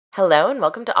Hello and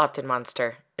welcome to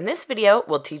OptinMonster. In this video,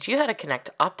 we'll teach you how to connect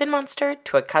OptinMonster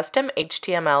to a custom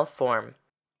HTML form.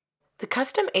 The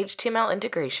custom HTML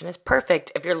integration is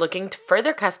perfect if you're looking to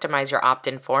further customize your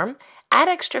opt-in form, add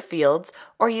extra fields,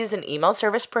 or use an email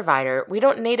service provider we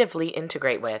don't natively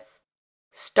integrate with.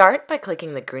 Start by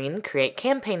clicking the green Create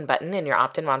Campaign button in your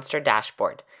OptinMonster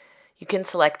dashboard. You can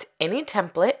select any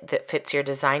template that fits your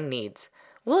design needs.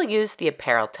 We'll use the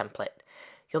apparel template.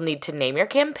 You'll need to name your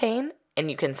campaign, and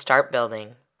you can start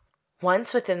building.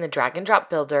 Once within the drag and drop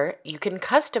builder, you can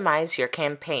customize your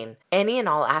campaign. Any and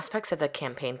all aspects of the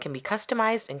campaign can be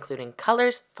customized, including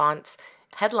colors, fonts,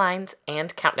 headlines,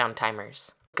 and countdown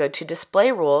timers. Go to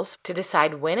Display Rules to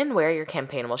decide when and where your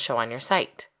campaign will show on your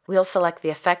site. We'll select the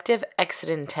Effective Exit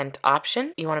Intent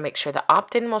option. You want to make sure the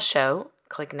opt-in will show.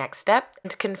 Click Next Step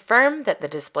and confirm that the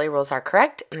display rules are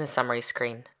correct in the summary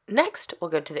screen. Next, we'll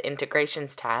go to the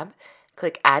Integrations tab.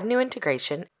 Click Add New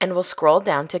Integration, and we'll scroll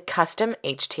down to Custom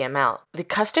HTML. The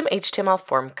Custom HTML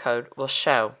form code will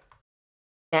show.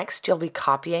 Next, you'll be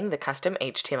copying the custom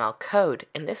HTML code.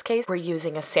 In this case, we're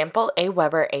using a sample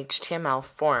Aweber HTML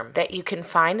form that you can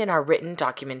find in our written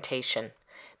documentation.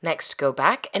 Next, go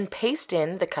back and paste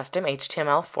in the custom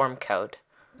HTML form code.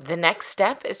 The next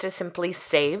step is to simply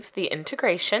save the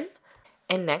integration.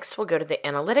 And next, we'll go to the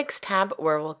Analytics tab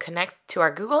where we'll connect to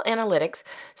our Google Analytics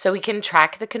so we can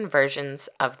track the conversions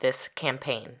of this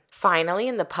campaign. Finally,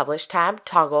 in the Publish tab,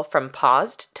 toggle from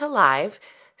paused to live,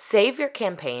 save your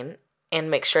campaign, and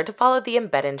make sure to follow the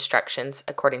embed instructions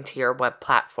according to your web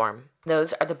platform.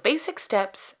 Those are the basic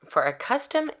steps for a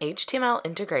custom HTML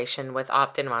integration with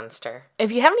OptinMonster.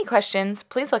 If you have any questions,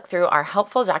 please look through our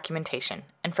helpful documentation.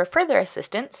 And for further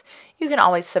assistance, you can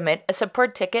always submit a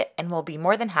support ticket and we'll be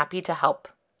more than happy to help.